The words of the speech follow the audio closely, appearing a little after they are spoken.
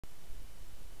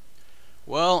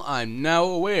Well, I'm now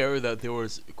aware that there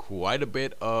was quite a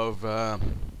bit of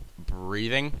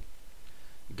breathing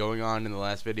going on in the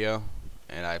last video,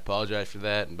 and I apologize for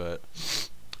that, but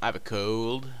I have a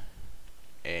cold,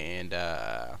 and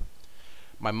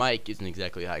my mic isn't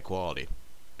exactly high quality.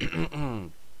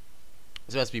 So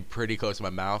it has to be pretty close to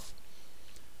my mouth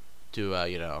to,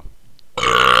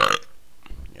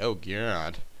 oh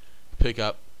god, pick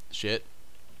up shit.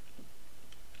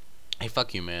 Hey,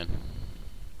 fuck you, man.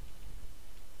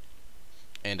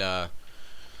 And,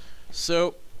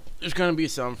 so, there's gonna be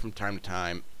some from time to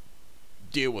time.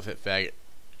 Deal with it, faggot.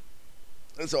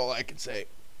 That's all I can say.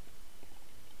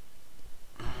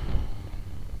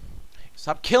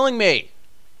 Stop killing me!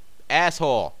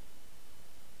 Asshole!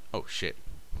 Oh, shit.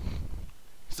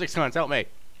 6 months, help me.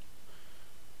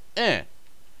 Hey,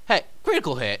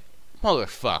 critical hit.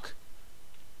 Motherfuck.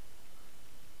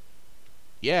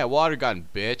 Yeah, water gun,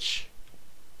 bitch.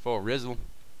 For Rizzle.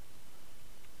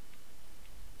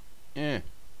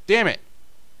 Damn it!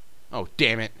 Oh,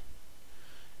 damn it.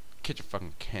 Catch your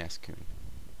fucking Cascoon.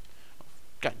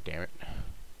 God damn it.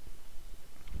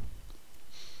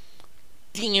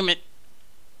 Damn it!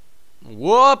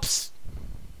 Whoops!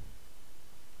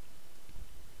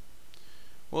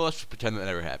 Well, let's just pretend that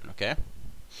never happened, okay?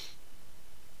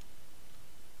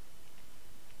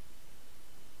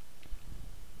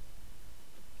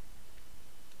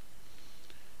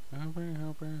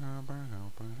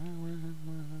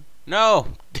 No!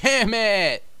 Damn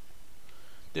it!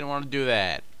 Didn't want to do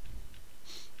that.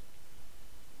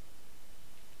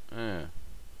 That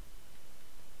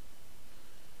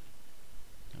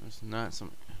was not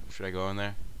some. Should I go in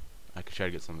there? I could try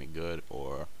to get something good,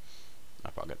 or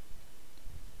not. Fuck it.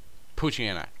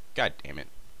 Poochiana. God damn it.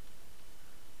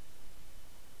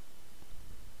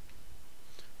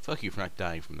 Fuck you for not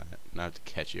dying from that. Now I have to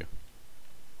catch you.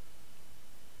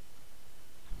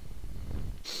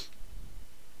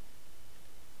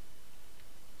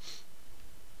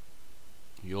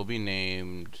 You'll be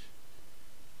named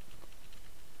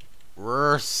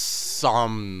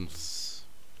Ursums.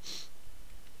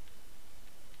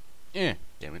 Damn it.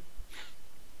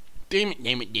 Damn it,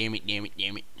 damn it, damn it, damn it,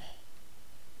 damn it.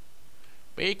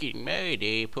 Back in my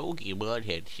day, Pokemon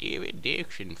had 7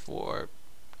 dicks and 4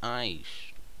 eyes.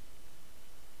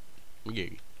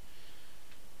 Okay.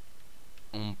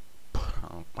 And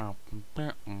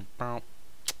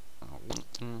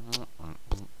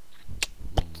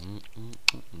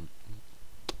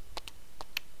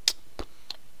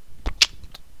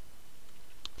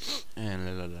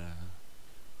la la la.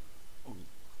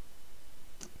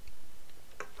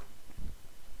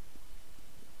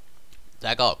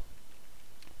 Tackle.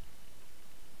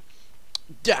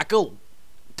 Tackle.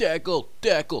 Tackle.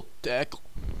 Tackle. Tackle.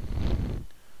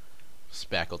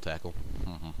 Spackle tackle.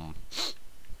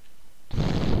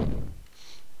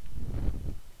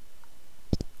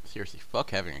 Seriously,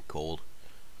 fuck having a cold.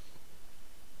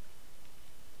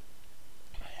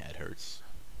 My head hurts.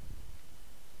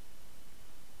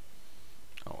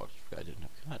 Oh, I didn't have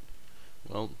that.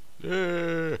 Well,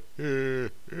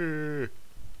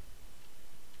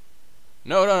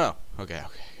 no. Okay,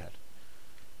 good.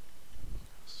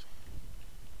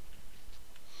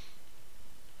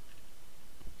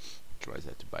 Why is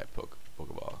that to buy a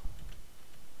Pokeball?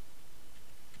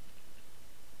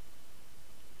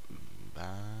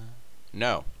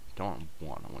 No, don't want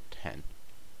 1. I want 10.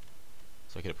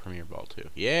 So I get a Premier Ball too.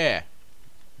 Yeah,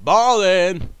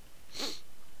 ballin'.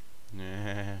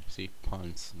 Nah, see,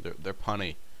 puns. They're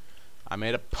punny. I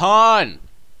made a pun.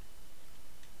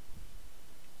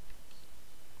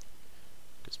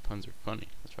 Because puns are funny.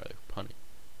 That's why they're punny.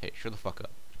 Hey, shut the fuck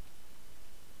up.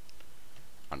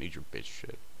 I don't need your bitch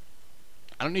shit.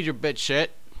 I don't need your bitch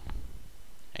shit.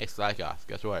 Hey, Psychoth,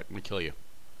 guess what? I'm gonna kill you.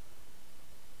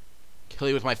 Kill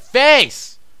you with my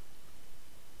face!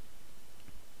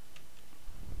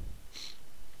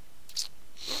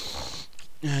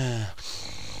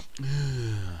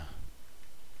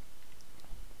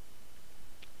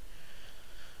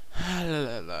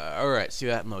 Alright, see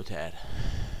that Motad.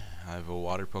 I have a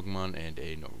water Pokemon and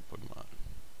a normal Pokemon.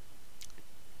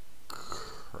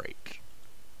 Great.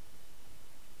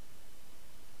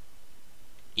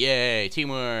 Yay,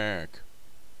 teamwork!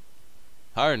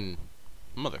 Harden.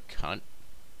 Mother cunt.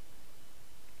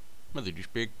 Mother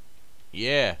douchebag.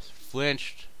 Yeah,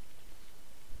 flinched.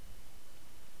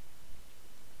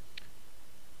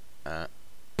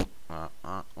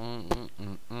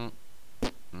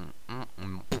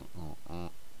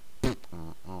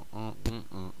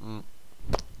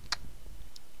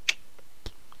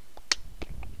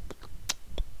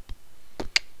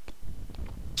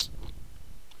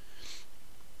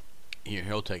 Here,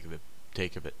 he'll take it.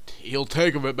 take of it. He'll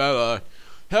take of it better.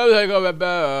 He'll take of it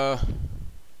better.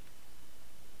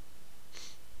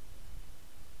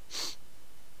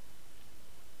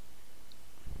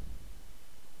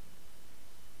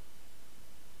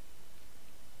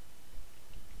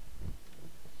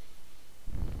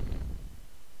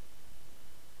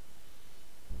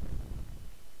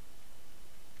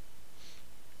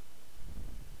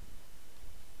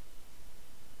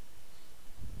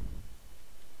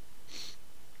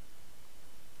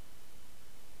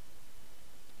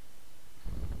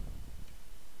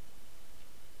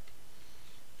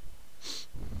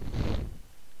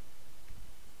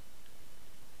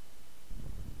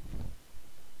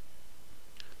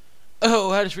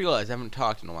 Oh, I just realized I haven't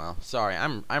talked in a while. Sorry,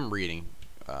 I'm reading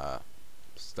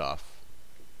stuff.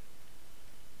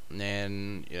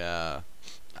 And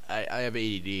I have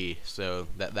ADD, so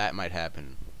that might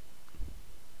happen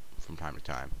from time to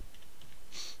time.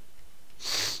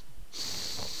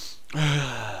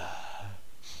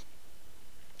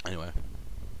 Anyway.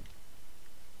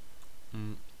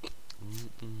 I'm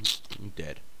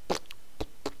dead.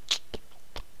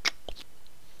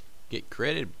 Get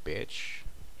credit, bitch.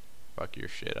 Fuck your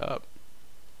shit up.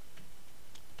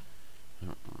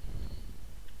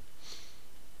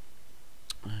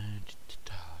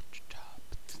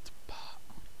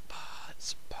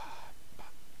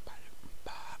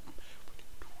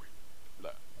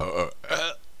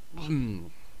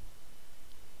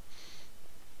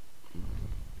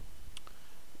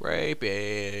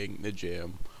 Raping the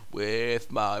gym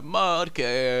with my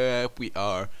mudkip. We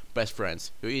are best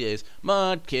friends. Who he is?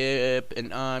 Mudkip,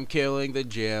 and I'm killing the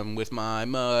gym with my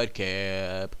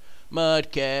mudkip.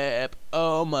 Mudkip,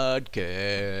 oh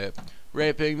mudkip.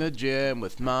 Raping the gym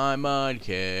with my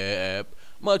mudkip.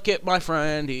 Mudkip, my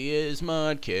friend, he is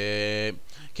Mudkip.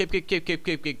 Kip,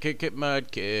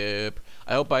 Mudkip.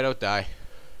 I hope I don't die.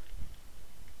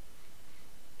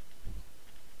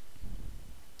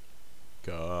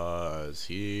 Cause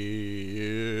he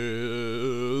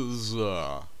is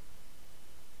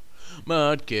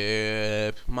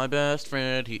Mudkip, my best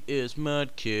friend, he is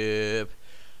Mudkip.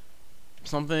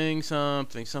 Something,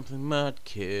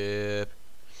 Mudkip.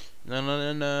 No,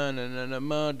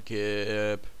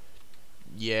 Mudkip.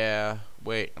 Yeah,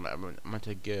 wait, I'm gonna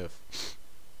take GIF.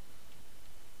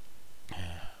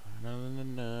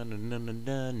 Mudkip,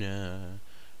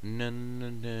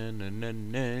 Mudkip,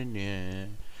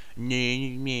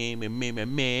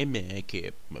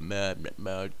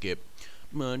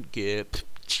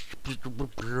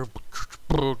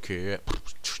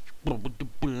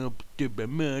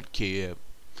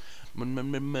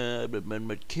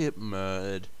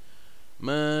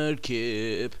 Mudkip,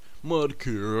 Mudkip, Mudkip,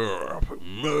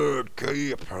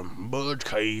 Mudkip,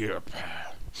 Mudkip.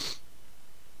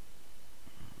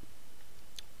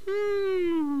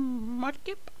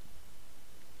 Mudkip.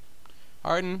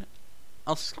 Harden,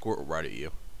 I'll squirt right at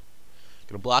you.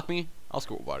 Gonna block me? I'll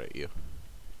squirt water at you.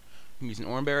 I'm using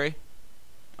Oranberry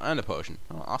and a potion.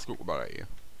 I'll squirt water at you.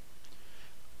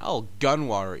 I'll gun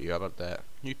water at you. How about that?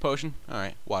 Need potion?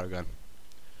 Alright, water gun.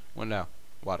 One now.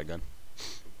 Water gun.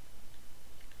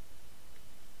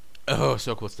 Oh,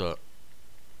 so close to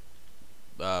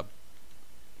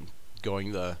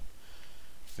going the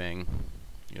thing.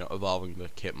 You know, evolving the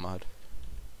kit mod.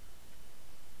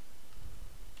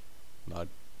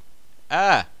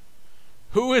 Ah!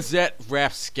 Who is that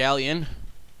rapscallion?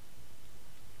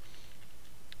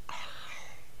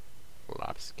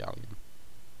 Rapscallion.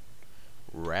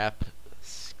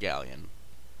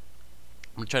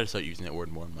 I'm gonna try to start using that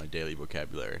word more in my daily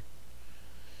vocabulary.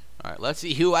 Alright, let's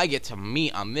see who I get to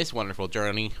meet on this wonderful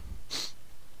journey.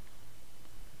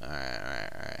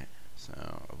 Alright.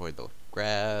 So, avoid the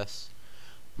grass.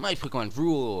 My Pokemon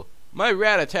rule. My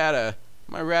Rattata.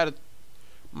 My Rattata.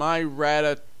 My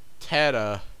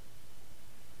Ratata.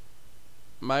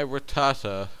 My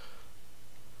Rattata.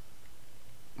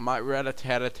 My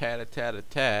Rattata.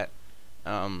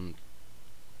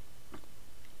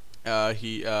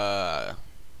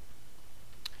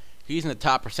 He's in the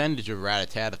top percentage of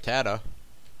Rattata.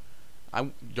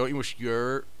 Don't you wish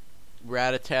your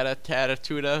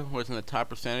Rattata was in the top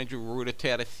percentage of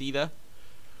Rattata?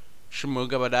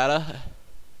 Shmugabadata.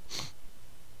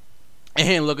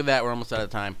 And look at that, we're almost out of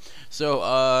time.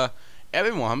 So,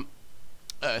 everyone,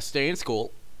 stay in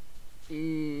school.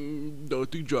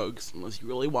 Don't do drugs unless you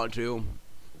really want to.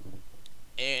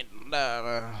 And,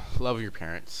 love your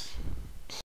parents.